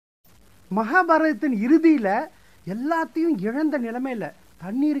மகாபாரதத்தின் இறுதியில எல்லாத்தையும் இழந்த நிலைமையில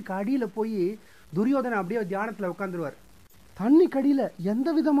தண்ணீருக்கு அடியில போய் துரியோதனை அப்படியே தியானத்துல உட்காந்துருவார். தண்ணிக்கு அடியில எந்த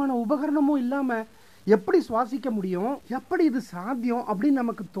விதமான உபகரணமும் இல்லாம எப்படி சுவாசிக்க முடியும், எப்படி இது சாத்தியம் அப்படின்னு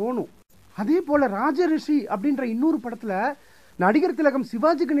நமக்கு தோணும். அதே போல ராஜரிஷி அப்படின்ற இன்னொரு படத்துல நடிகர் திலகம்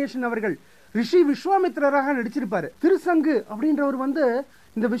சிவாஜி கணேசன் அவர்கள் ரிஷி விஸ்வாமித்திரராக நடிச்சிருப்பாரு. திருசங்கு அப்படின்றவர்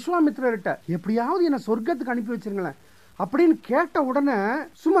இந்த விஸ்வாமித்திரர்கிட்ட எப்படியாவது என்ன சொர்க்கத்துக்கு அனுப்பி வச்சிருங்களேன் அப்படின்னு கேட்ட உடனே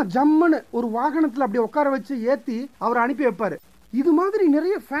சும்மா ஜம்முன்னு ஒரு வாகனத்துல அப்படி உட்கார வச்சு ஏத்தி அவர் அனுப்பி வைப்பாரு. இது மாதிரி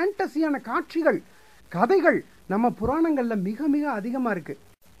நிறைய ஃபேண்டசியான காட்சிகள், கதைகள் நம்ம புராணங்கள்ல மிக மிக அதிகமா இருக்கு.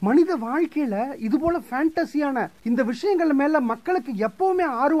 மனித வாழ்க்கையில இது போல ஃபேண்டசியான இந்த விஷயங்கள் மேல மக்களுக்கு எப்பவுமே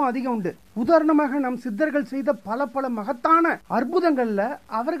ஆர்வம் அதிகம் உண்டு. உதாரணமாக நம் சித்தர்கள் செய்த பல பல மகத்தான அற்புதங்கள்ல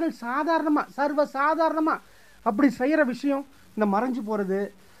அவர்கள் சாதாரணமா சர்வ சாதாரணமா அப்படி செய்யற விஷயம் இந்த மறைஞ்சு போறது,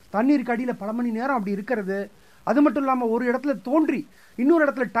 தண்ணீருக்கு அடியில பல மணி நேரம் அப்படி இருக்கிறது, அது மட்டும் இல்லாம ஒரு இடத்துல தோன்றி இன்னொரு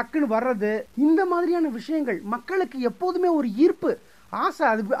இடத்துல டக்குன்னு வர்றது, இந்த மாதிரியான விஷயங்கள் மக்களுக்கு எப்போதுமே ஒரு ஈர்ப்பு, ஆசை.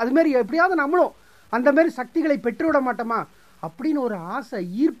 அது மாதிரி எப்படியாவது நம்மளும் அந்த மாதிரி சக்திகளை பெற்றுவிட மாட்டோமா அப்படின்னு ஒரு ஆசை,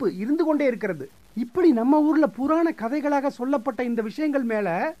 ஈர்ப்பு இருந்து கொண்டே இருக்கிறது. இப்படி நம்ம ஊர்ல புராண கதைகளாக சொல்லப்பட்ட இந்த விஷயங்கள் மேல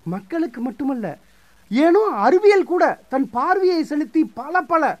மக்களுக்கு மட்டுமல்ல, ஏனோ அறிவியல் கூட தன் பார்வையை செலுத்தி பல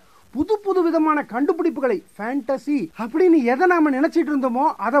பல புது புது விதமான கண்டுபிடிப்புகளை, ஃபேண்டசி அப்படின்னு எதை நாம நினைச்சிட்டு இருந்தோமோ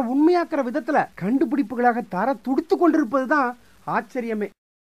அதை உண்மையாக்குற விதத்துல கண்டுபிடிப்புகளாக தர துடித்து கொண்டிருப்பதுதான் ஆச்சரியமே.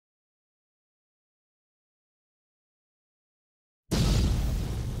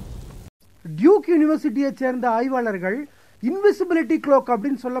 டியூக் யூனிவர்சிட்டியை சேர்ந்த ஆய்வாளர்கள் இன்விசிபிலிட்டி க்ளோக்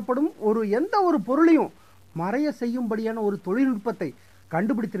அப்படின்னு சொல்லப்படும் எந்த ஒரு பொருளையும் மறைய செய்யும்படியான ஒரு தொழில்நுட்பத்தை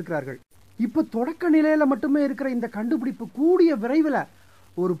கண்டுபிடித்திருக்கிறார்கள். இப்ப தொடக்க நிலையில மட்டுமே இருக்கிற இந்த கண்டுபிடிப்பு கூடிய விரைவில்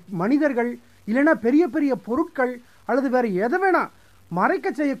ஒரு மனிதர்கள் இல்லைன்னா பெரிய பெரிய பொருட்கள் அல்லது வேற எதை வேணா மறைக்க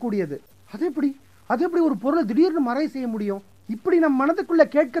செய்யக்கூடியது. அது எப்படி ஒரு பொருளை திடீர்னு மறைய செய்ய முடியும்? இப்படி நம் மனதுக்குள்ள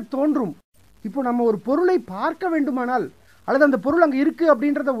கேட்க தோன்றும். இப்போ நம்ம ஒரு பொருளை பார்க்க வேண்டுமானால் அல்லது அந்த பொருள் அங்க இருக்கு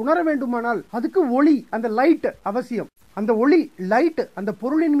அப்படின்றத உணர வேண்டுமானால் அதுக்கு ஒளி, அந்த லைட் அவசியம். அந்த ஒளி லைட் அந்த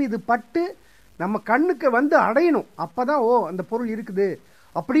பொருளின் மீது பட்டு நம்ம கண்ணுக்கு அடையணும். அப்பதான் அந்த பொருள் இருக்குது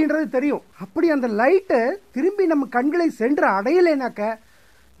அப்படின்றது தெரியும். அப்படி அந்த லைட்டு திரும்பி நம்ம கண்களை சென்று அடையலைனாக்க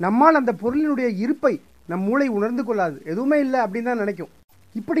நம்மால் அந்த பொருளினுடைய இருப்பை நம் மூளை உணர்ந்து கொள்ளாது, எதுவுமே இல்லை அப்படின்னு தான் நினைக்கும்.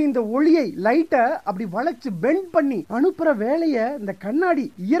 இப்படி இந்த ஒளியை லைட்டை அப்படி வளைச்சு பெண்ட் பண்ணி அனுப்புற வேலையை இந்த கண்ணாடி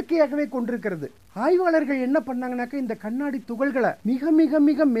இயற்கையாகவே கொண்டிருக்கிறது. ஆய்வாளர்கள் என்ன பண்ணாங்கன்னாக்க இந்த கண்ணாடி துகள்களை மிக மிக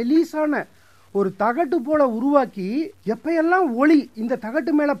மிக மெலிசான ஒரு தகட்டு போல உருவாக்கி எப்பெல்லாம் ஒளி இந்த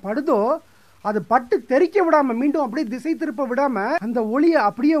தகட்டு மேல படுதோ அது பட்டு தெறிக்க விடாம, மீண்டும் அப்படியே திசை திருப்ப விடாம அந்த ஒளியை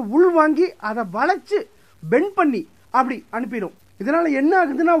அப்படியே உள்வாங்கி அதை வளைச்சு பெண்ட் பண்ணி அப்படி அனுப்பிடும். இதனால என்ன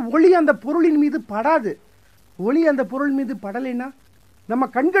ஆகுதுன்னா ஒளி அந்த பொருளின் மீது படாது. ஒளி அந்த பொருள் மீது படலைன்னா நம்ம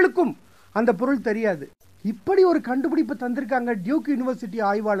கண்களுக்கும் அந்த பொருள் தெரியாது. இப்படி ஒரு கண்டுபிடிப்பு தந்திருக்காங்க டியூக் யூனிவர்சிட்டி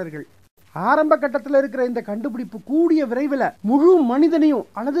ஆய்வாளர்கள். ஆரம்ப கட்டத்தில் இருக்கிற இந்த கண்டுபிடிப்பு கூடிய விரைவில் முழு மனிதனையும்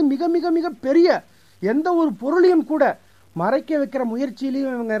அல்லது மிக மிக மிக பெரிய எந்த ஒரு பொருளையும் கூட மறைக்க வைக்கிற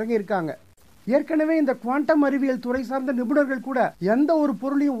முயற்சியிலையும் இவங்க இறங்கி இருக்காங்க. ஏற்கனவே இந்த குவாண்டம் அறிவியல் துறை சார்ந்த நிபுணர்கள் கூட எந்த ஒரு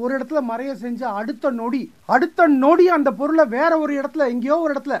பொருளையும் ஒரு இடத்துல மறைய செஞ்சு அடுத்த நொடி அந்த பொருளை வேற ஒரு இடத்துல எங்கேயோ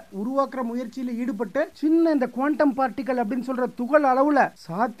ஒரு இடத்துல உருவாக்குற முயற்சியில ஈடுபட்டு சின்ன இந்த குவாண்டம் பார்ட்டிகல் அப்படின்னு சொல்ற துகள் அளவுல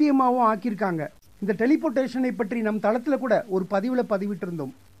சாத்தியமாவும் ஆக்கியிருக்காங்க. இந்த டெலிபோர்டேஷனை பற்றி நம் தளத்துல கூட ஒரு பதிவுல பதிவிட்டு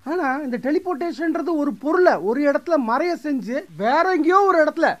இருந்தோம். ஆனா இந்த டெலிபோர்டேஷன்ன்றது ஒரு பொருளை ஒரு இடத்துல மறைய செஞ்சு வேற எங்கேயோ ஒரு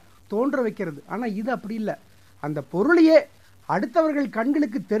இடத்துல தோன்ற வைக்கிறது. ஆனா இது அப்படி இல்லை. அந்த பொருளையே அடுத்தவர்கள்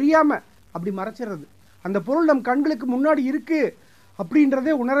கண்களுக்கு தெரியாம அப்படி மறைச்சிடுறது. அந்த பொருள் நம் கண்களுக்கு முன்னாடி இருக்கு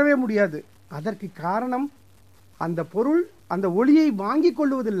அப்படின்றதே உணரவே முடியாது. அதற்கு காரணம் அந்த பொருள் அந்த ஒளியை வாங்கி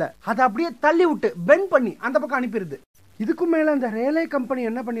கொள்வதில்லை, அதை அப்படியே தள்ளி விட்டு பெண்ட் பண்ணி அந்த பக்கம் அனுப்பிடுது. இதுக்கும் மேல அந்த ரேலே கம்பெனி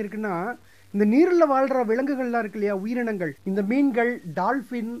என்ன பண்ணிருக்குன்னா, இந்த நீரில் வாழ்ற விலங்குகள்லாம் இருக்கு இல்லையா, உயிரினங்கள், இந்த மீன்கள்,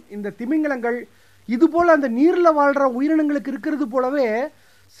 டால்பின், இந்த திமிங்கலங்கள், இது போல அந்த நீரில் வாழ்ற உயிரினங்களுக்கு இருக்கிறது போலவே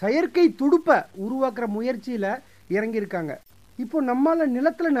செயற்கை துடுப்பை உருவாக்குற முயற்சியில இறங்கி இருக்காங்க. இப்போ நம்மால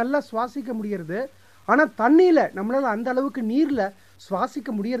நிலத்துல நல்லா சுவாசிக்க முடியறது, ஆனா தண்ணியில நம்மளால அந்த அளவுக்கு நீர்ல சுவாசிக்க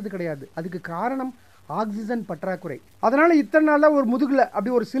முடியறது கிடையாது. அதுக்கு காரணம் ஆக்சிஜன் பற்றாக்குறை. அதனால இத்தனை நாளா ஒரு முதுகுல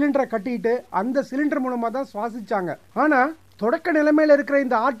அப்படி ஒரு சிலிண்டரை கட்டிட்டு அந்த சிலிண்டர் மூலமா தான் சுவாசிச்சாங்க. ஆனா தொடக்க நிலைமையில இருக்கிற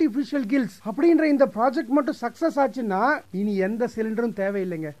இந்த ஆர்டிபிஷியல் கில்ஸ் அப்படின்ற இந்த ப்ராஜெக்ட் மட்டும் சக்சஸ் ஆச்சுன்னா இனி எந்த சிலிண்டரும்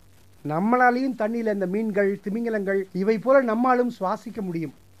தேவையில்லைங்க. நம்மளாலையும் தண்ணியில இந்த மீன்கள், திமிங்கலங்கள் இவை போல நம்மாலும் சுவாசிக்க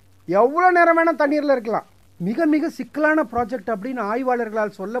முடியும். எவ்வளவு நேரம் வேணா தண்ணீர்ல இருக்கலாம். மிக மிக சிக்கலான ப்ராஜெக்ட் அப்படின்னு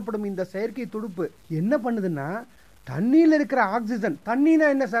ஆய்வாளர்களால் சொல்லப்படும் இந்த செயற்கை துடுப்பு என்ன பண்ணுதுன்னா, தண்ணியில் இருக்கிற ஆக்சிஜன், தண்ணினா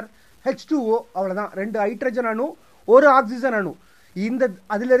என்ன சார், H2O, அவ்வளவுதான், 2 ஹைட்ரஜன் அணு, 1 ஆக்சிஜன் அணு. இந்த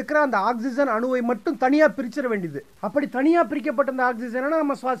அதுல இருக்கிற அந்த ஆக்சிஜன் அணுவை மட்டும் தனியா பிரிச்சிட வேண்டியது. அப்படி தனியா பிரிக்கப்பட்ட அந்த ஆக்சிஜனை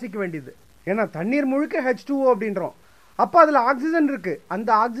நம்ம சுவாசிக்க வேண்டியது. ஏன்னா தண்ணீர் முழுக்க H2O அப்படின்றோம். அப்ப அதுல ஆக்சிஜன் இருக்கு. அந்த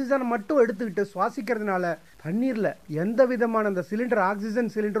ஆக்சிஜனை மட்டும் எடுத்துக்கிட்டு சுவாசிக்கிறதுனால தண்ணீர்ல எந்த விதமான அந்த சிலிண்டர்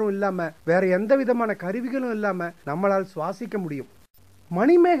ஆக்சிஜன் சிலிண்டரும் இல்லாம வேற எந்த விதமான கருவிகளும் இல்லாம நம்மளால் சுவாசிக்க முடியும்.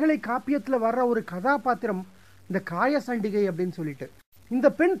 மணிமேகலை காப்பியத்துல வர்ற ஒரு கதாபாத்திரம் இந்த காயசண்டிகை அப்படின்னு சொல்லிட்டு, இந்த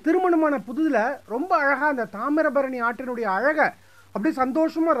பெண் திருமணமான புதுதுல ரொம்ப அழகா அந்த தாமிரபரணி ஆற்றினுடைய அழக அப்படி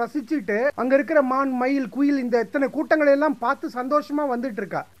சந்தோஷமா ரசிச்சுட்டு அங்க இருக்கிற மான், மயில், குயில் இந்த எத்தனை கூட்டங்களை எல்லாம் பார்த்து சந்தோஷமா வந்துட்டு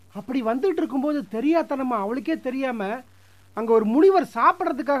இருக்கா. அப்படி வந்துட்டு இருக்கும்போது தெரியாதனமா அவளுக்கே தெரியாம அங்க ஒரு முனிவர்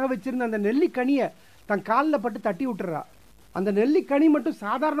சாப்பிடறதுக்காக வச்சிருந்த அந்த நெல்லிக்கனியை தன் காலில் பட்டு தட்டி விட்டுறா. அந்த நெல்லிக்கனி மட்டும்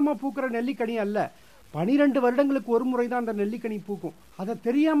சாதாரணமா பூக்கிற நெல்லிக்கனி அல்ல, 12 வருடங்களுக்கு ஒரு முறை தான் அந்த நெல்லிக்கனி பூக்கும். அதை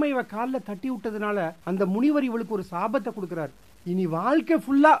தெரியாம இவ காலில் தட்டி விட்டதுனால அந்த முனிவர் இவளுக்கு ஒரு சாபத்தை கொடுக்கிறார். இனி வாழ்க்கை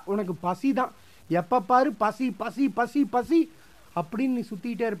ஃபுல்லா உனக்கு பசி தான், எப்ப பாரு பசி பசி பசி பசி அப்படின்னு நீ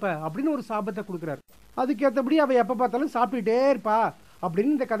சுத்திட்டே இருப்ப அப்படின்னு ஒரு சாபத்தை கொடுக்கிறார். அதுக்கேற்றபடி அவ எப்ப பார்த்தாலும் சாப்பிட்டுட்டே இருப்பா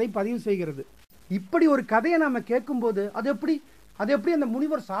அப்படின்னு இந்த கதை பதிவு செய்கிறது. இப்படி ஒரு கதையை நாம கேட்கும்போது அது எப்படி அந்த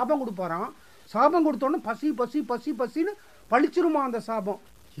முனிவர் சாபம் கொடுப்பாராம். சாபம் கொடுத்தோன்னு பசி பசி பசி பசின்னு பழிச்சிருமா அந்த சாபம்.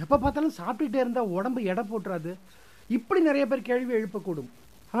 எப்ப பார்த்தாலும் சாப்பிட்டுட்டே இருந்தா உடம்பு எடை போட்டுறாது. இப்படி நிறைய பேர் கேள்வி எழுப்பக்கூடும்.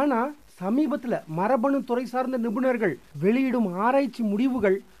 ஆனா சமீபத்துல மரபணு துறை சார்ந்த நிபுணர்கள் வெளியிடும் ஆராய்ச்சி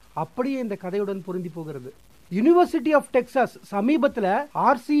முடிவுகள் அப்படியே இந்த கதையுடன் பொருந்தி போகிறது. யுனிவர்சிட்டி ஆஃப் டெக்சாஸ் சமீபத்துல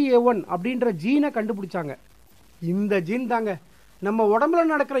RCA1 அப்படின்ற ஜீனை கண்டுபிடிச்சாங்க. இந்த ஜீன் தாங்க நம்ம உடம்புல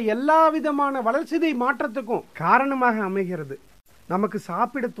நடக்கிற எல்லா விதமான வளர்சிதை மாற்றத்துக்கும் காரணமாக அமைகிறது. நமக்கு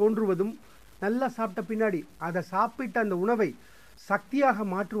சாப்பிட தோன்றுவதும், நல்லா சாப்பிட்ட பின்னாடி அதை சாப்பிட்ட அந்த உணவை சக்தியாக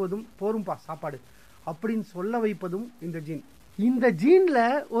மாற்றுவதும், போரும்பா சாப்பாடு அப்படின்னு சொல்ல வைப்பதும் இந்த ஜீன். இந்த ஜீன்ல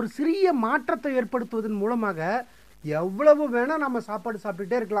ஒரு சிறிய மாற்றத்தை ஏற்படுத்துவதன் மூலமாக எவ்வளவு வேணா நம்ம சாப்பாடு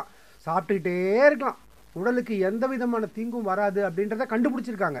சாப்பிட்டுட்டே இருக்கலாம், உடலுக்கு எந்த விதமான தீங்கும் வராது அப்படின்றத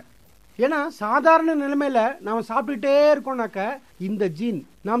கண்டுபிடிச்சிருக்காங்க. ஏன்னா சாதாரண நிலைமையில நாம சாப்பிட்டுட்டே இருக்கோம்னாக்க இந்த ஜீன்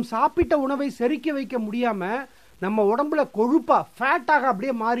நாம் சாப்பிட்ட உணவை செரிக்க வைக்க முடியாம நம்ம உடம்புல கொழுப்பா ஃபேட்டாக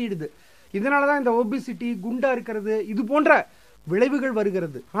அப்படியே மாறிடுது. இதனாலதான் இந்த ஒபிசிட்டி, குண்டா இருக்கிறது, இது போன்ற விளைவுகள்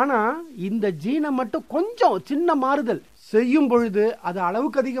வருகிறது. ஆனா இந்த ஜீனை மட்டும் கொஞ்சம் சின்ன மாறுதல் செய்யும் பொழுது அது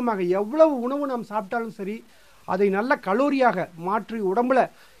அளவுக்கு அதிகமாக எவ்வளவு உணவு நாம் சாப்பிட்டாலும் சரி அதை நல்ல கலோரியாக மாற்றி உடம்புல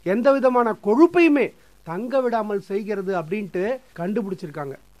எந்த விதமான கொழுப்பையுமே தங்க விடாமல் செய்கிறது அப்படின்ட்டு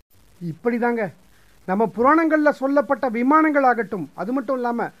கண்டுபிடிச்சிருக்காங்க. இப்படிதாங்க நம்ம புராணங்கள்ல சொல்லப்பட்ட விமானங்கள் ஆகட்டும், அது மட்டும்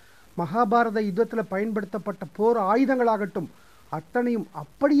இல்லாம மகாபாரத யுத்தத்தில் பயன்படுத்தப்பட்ட போர் ஆயுதங்களாகட்டும், அத்தனையும்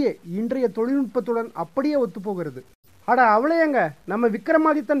அப்படியே இன்றைய தொழில்நுட்பத்துடன் அப்படியே ஒத்து போகிறது. அட அவளையங்க நம்ம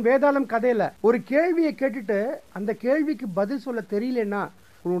விக்ரமாதித்தன் வேதாளம் கதையில ஒரு கேள்வியை கேட்டுட்டு அந்த கேள்விக்கு பதில் சொல்ல தெரியலன்னா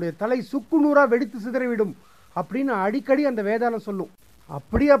உன்னுடைய தலை சுக்கு நூறா வெடித்து சிதறிவிடும் அப்படின்னு அடிக்கடி அந்த வேதாளம் சொல்லும்.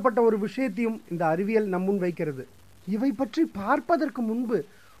 அப்படியாப்பட்ட ஒரு விஷயத்தையும் இந்த அறிவியல் நம்முன் வைக்கிறது. இவை பற்றி பார்ப்பதற்கு முன்பு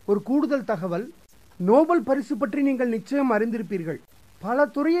ஒரு கூடுதல் தகவல். நோபல் பரிசு பற்றி நீங்கள் நிச்சயம் அறிந்திருப்பீர்கள். பல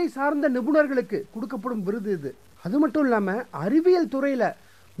துறையை சார்ந்த நிபுணர்களுக்கு கொடுக்கப்படும் விருது இது. அது மட்டும் இல்லாம அறிவியல் துறையில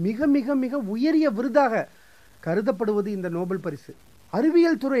மிக மிக மிக உயரிய விருதாக கருதப்படுவது இந்த நோபல் பரிசு.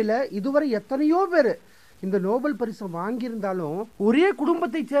 அறிவியல் துறையில இதுவரை எத்தனையோ பேர் இந்த நோபல் பரிசை வாங்கியிருந்தாலும் ஒரே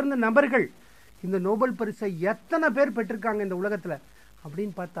குடும்பத்தை சேர்ந்த நபர்கள் இந்த நோபல் பரிசை எத்தனை பேர் பெற்றிருக்காங்க இந்த உலகத்துல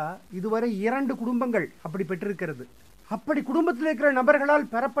அப்படின்னு பார்த்தா இதுவரை 2 குடும்பங்கள் அப்படி பெற்றிருக்கிறது. அப்படி குடும்பத்தில் இருக்கிற நபர்களால்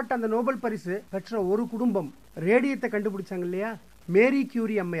பெறப்பட்ட அந்த நோபல் பரிசு பெற்ற ஒரு குடும்பம் ரேடியத்தை கண்டுபிடிச்சாங்க இல்லையா, மேரி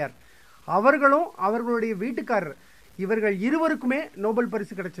கியூரி அம்மையார். அவர்களும் அவர்களுடைய வீட்டுக்காரர் இவர்கள் இருவருக்குமே நோபல்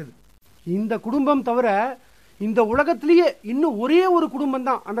பரிசு கிடைச்சது. இந்த குடும்பம் தவிர இந்த உலகத்திலேயே இன்னும் ஒரே ஒரு குடும்பம்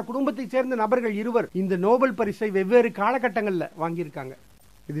தான், அந்த குடும்பத்தை சேர்ந்த நபர்கள் இருவர் இந்த நோபல் பரிசை வெவ்வேறு காலகட்டங்கள்ல வாங்கியிருக்காங்க.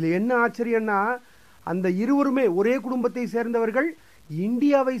 இதுல என்ன ஆச்சரியம்னா அந்த இருவருமே ஒரே குடும்பத்தை சேர்ந்தவர்கள்,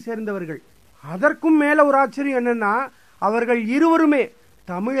 இந்தியாவை சேர்ந்தவர்கள். அதற்கும் மேல ஒரு ஆச்சரியம் என்னன்னா அவர்கள் இருவருமே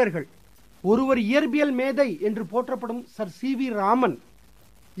தமிழர்கள். ஒருவர் இயற்பியல் மேதை என்று போற்றப்படும் சர் CV ராமன்.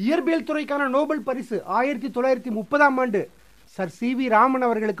 இயற்பியல் துறைக்கான நோபல் பரிசு 1930ஆம் ஆண்டு சர் CV ராமன்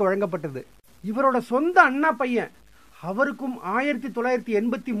அவர்களுக்கு வழங்கப்பட்டது. இவரோட சொந்த அண்ணா பையன் அவருக்கும்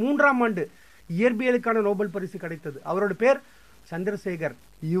 1983ஆம் ஆண்டு இயற்பியலுக்கான நோபல் பரிசு கிடைத்தது. அவரோட பேர் சந்திரசேகர்.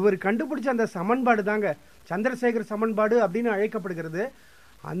 இவர் கண்டுபிடிச்ச அந்த சமன்பாடு தாங்க சந்திரசேகர் சமன்பாடு அப்படின்னு அழைக்கப்படுகிறது.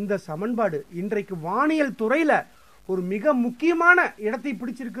 அந்த சமன்பாடு இன்றைக்கு வானியல் துறையில ஒரு மிக முக்கியமான இடத்தை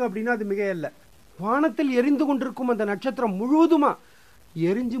பிடிச்சிருக்கு அப்படின்னா அது மிக இல்ல. வானத்தில் எரிந்து கொண்டிருக்கும் அந்த நட்சத்திரம் முழுவதுமா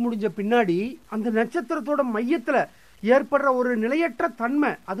எரிஞ்சு முடிஞ்ச பின்னாடி அந்த நட்சத்திரத்தோட மையத்துல ஏற்படுற ஒரு நிலையற்ற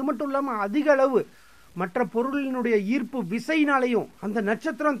தன்மை, அது மட்டும் இல்லாம அதிக அளவு மற்ற பொருளினுடைய ஈர்ப்பு விசையினாலையும் அந்த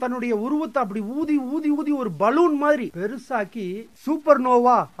நட்சத்திரம் தன்னுடைய உருவத்தை அப்படி ஊதி ஊதி ஊதி ஒரு பலூன் மாதிரி பெருசாக்கி சூப்பர்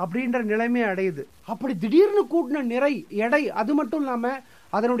நோவா அப்படின்ற நிலைமை அடையுது. அப்படி திடீர்னு கூட்டின நிறை, எடை, அது மட்டும் இல்லாம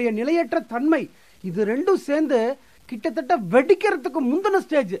அதனுடைய நிலையற்ற தன்மை, இது ரெண்டும் சேர்ந்து கிட்டத்தட்ட வெடிக்கிறதுக்கு முந்தின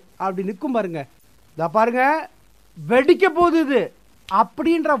ஸ்டேஜ் அப்படி நிற்கும் பாருங்க. பாருங்க வெடிக்க போகுது இது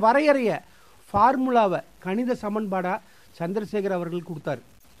அப்படின்ற வரையறைய ஃபார்முலாவை கணித சமன்பாடா சந்திரசேகர் அவர்கள் கொடுத்தாரு.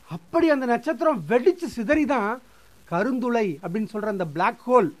 அப்படி அந்த நட்சத்திரம் வெடிச்சு சிதறிதான் கருந்துளை அப்படின்னு சொல்ற அந்த பிளாக்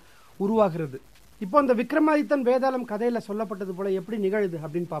ஹோல் உருவாகிறது. இப்போ அந்த விக்ரமாதித்தன் வேதாளம் கதையில சொல்லப்பட்டது போல எப்படி நிகழுது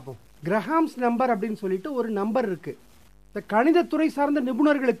அப்படின்னு பார்ப்போம். கிரஹாம்ஸ் நம்பர் அப்படின்னு சொல்லிட்டு ஒரு நம்பர் இருக்கு. இந்த கணிதத்துறை சார்ந்த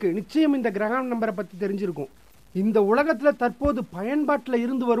நிபுணர்களுக்கு நிச்சயம் இந்த கிரஹாம் நம்பரை பத்தி தெரிஞ்சிருக்கும். இந்த உலகத்துல தற்போது பயன்பாட்டில்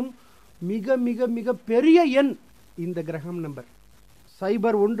இருந்து வரும் மிக மிக மிக பெரிய எண் இந்த கிரஹாம் நம்பர்.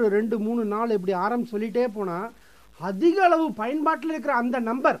 0 1 2 3 4 இப்படி ஆரம்பம் சொல்லிட்டே போனா அதிக அளவு பயன்பாட்டில் இருக்கிற அந்த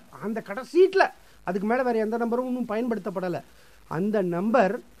நம்பர், அந்த கடைசீட்ல அதுக்கு மேல வேற எந்த நம்பரும் இன்னும் பயன்படுத்தப்படல. அந்த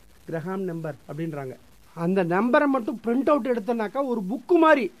நம்பர் கிரஹாம் நம்பர் அப்படின்றாங்க. அந்த நம்பரை மட்டும் பிரிண்ட் அவுட் எடுத்தனாக்கா ஒரு புக்கு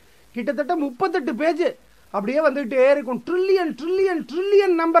மாதிரி கிட்டத்தட்ட 38 பேஜ் அப்படியே வந்துகிட்டே இருக்கும். ட்ரில்லியன் ட்ரில்லியன்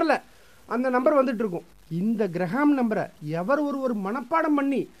ட்ரில்லியன் நம்பர்ல அந்த நம்பர் வந்துட்டு இருக்கும். இந்த கிரஹாம் நம்பரை எவர் ஒரு மனப்பாடம்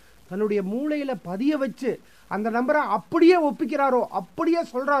பண்ணி தன்னுடைய மூளையில பதிய வச்சு அந்த நம்பரை அப்படியே ஒப்பிக்கிறாரோ, அப்படியே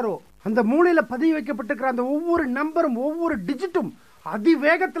சொல்றாரோ, அந்த மூளையில பதிய வைக்கப்பட்டிருக்கிற அந்த ஒவ்வொரு நம்பரும் ஒவ்வொரு டிஜிட்டும்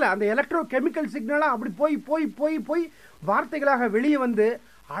அதிவேகத்துல அந்த எலக்ட்ரோ கெமிக்கல் சிக்னலா அப்படி போய் போய் போய் போய் வார்த்தைகளாக வெளியே வந்து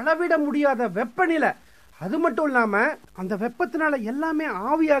அளவிட முடியாத வெப்பநிலை. அது மட்டும் இல்லாம அந்த வெப்பத்தினால எல்லாமே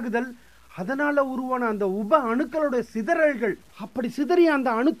ஆவியாகுதல், அதனால உருவான அந்த உப அணுக்களோட சிதறல்கள், அப்படி சிதறிய அந்த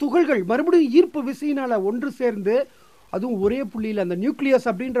அணு துகள்கள் மறுபடியும் ஈர்ப்பு விசையினால ஒன்று சேர்ந்து அதுவும் ஒரே புள்ளியில அந்த நியூக்ளியஸ்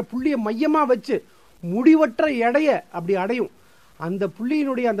அப்படின்ற புள்ளியை மையமா வச்சு முடிவற்ற எடைய அப்படி அடையும். அந்த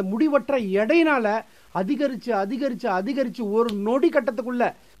புள்ளியினுடைய அந்த முடிவற்ற எடையினால அதிகரிச்சு அதிகரிச்சு அதிகரிச்சு ஒரு நொடி கட்டத்துக்குள்ள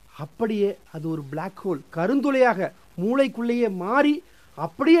அப்படியே அது ஒரு பிளாக் ஹோல் கருந்துளையாக மூளைக்குள்ளேயே மாறி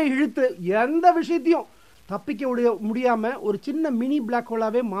அப்படியே இழுத்து எந்த விஷயத்தையும் தப்பிக்க முடியாம ஒரு சின்ன மினி பிளாக்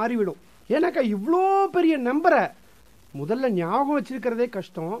ஹோலாவே மாறிவிடும். ஏன்னாக்கா இவ்வளோ பெரிய நம்பரை முதல்ல ஞாபகம் வச்சிருக்கிறதே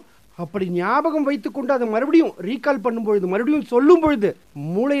கஷ்டம். அப்படி ஞாபகம் வைத்துக்கொண்டு அதை மறுபடியும் ரீகால் பண்ணும் பொழுது, மறுபடியும் சொல்லும் பொழுது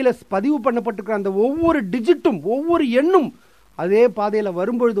மூளையில பதிவு பண்ணப்பட்டிருக்கிற அந்த ஒவ்வொரு டிஜிட்டும் ஒவ்வொரு எண்ணும் அதே பாதையில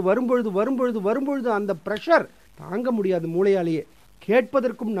வரும்பொழுது வரும்பொழுது வரும்பொழுது வரும்பொழுது அந்த பிரஷர் தாங்க முடியாது மூளையாலேயே.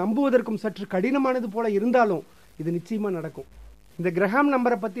 கேட்பதற்கும் நம்புவதற்கும் சற்று கடினமானது போல இருந்தாலும் இது நிச்சயமா நடக்கும். இந்த கிரஹாம்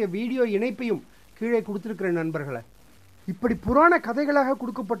நம்பரை பற்றிய வீடியோ இணைப்பையும் கீழே கொடுத்திருக்கிற நண்பர்களை, இப்படி புராண கதைகளாக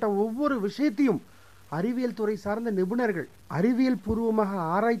கொடுக்கப்பட்ட ஒவ்வொரு விஷயத்தையும் அறிவியல் துறை சார்ந்த நிபுணர்கள் அறிவியல் பூர்வமாக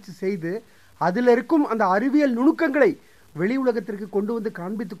ஆராய்ச்சி செய்து அதில் இருக்கும் அந்த அறிவியல் நுணுக்கங்களை வெளி உலகத்திற்கு கொண்டு வந்து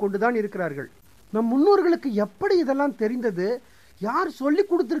காண்பித்துக் கொண்டுதான் இருக்கிறார்கள். நம் முன்னோர்களுக்கு எப்படி இதெல்லாம் தெரிந்தது, யார் சொல்லி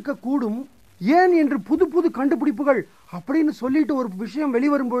கொடுத்திருக்க கூடும், ஏன் என்று புது புது கண்டுபிடிப்புகள் அப்படின்னு சொல்லிட்டு ஒரு விஷயம்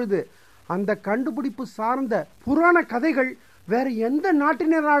வெளிவரும் பொழுது அந்த கண்டுபிடிப்பு சார்ந்த புராண கதைகள் வேற எந்த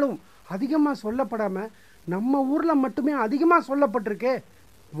நாட்டினராலும் அதிகமா சொல்லப்படாம நம்ம ஊர்ல மட்டுமே அதிகமா சொல்லப்பட்டிருக்கே.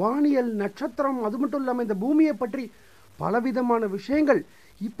 வானியல், நட்சத்திரம், அது மட்டும் இல்லாம இந்த பூமியை பற்றி பலவிதமான விஷயங்கள்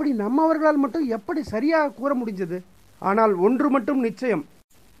இப்படி நம்மவர்களால் மட்டும் எப்படி சரியாக கூற முடிஞ்சது? ஆனால் ஒன்று மட்டும் நிச்சயம்,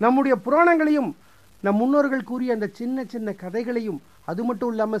 நம்முடைய புராணங்களையும் நம் முன்னோர்கள் கூறிய அந்த சின்ன சின்ன கதைகளையும், அது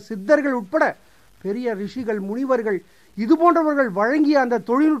மட்டும் இல்லாம சித்தர்கள் உட்பட பெரிய ரிஷிகள், முனிவர்கள், இது போன்றவர்கள் வழங்கிய அந்த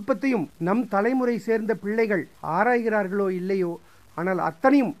தொழில்நுட்பத்தையும் நம் தலைமுறை சேர்ந்த பிள்ளைகள் ஆராய்கிறார்களோ இல்லையோ, ஆனால்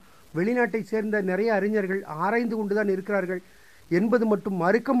அத்தனையும் வெளிநாட்டை சேர்ந்த நிறைய அறிஞர்கள் ஆராய்ந்து கொண்டுதான் இருக்கிறார்கள் என்பது மட்டும்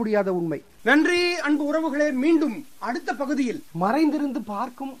மறுக்க முடியாத உண்மை. நன்றி அன்பு உறவுகளே. மீண்டும் அடுத்த பகுதியில் மறைந்திருந்து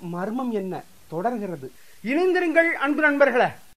பார்க்கும் மர்மம் என்ன தொடர்கிறது. இணைந்திருங்கள் அன்பு நண்பர்களே.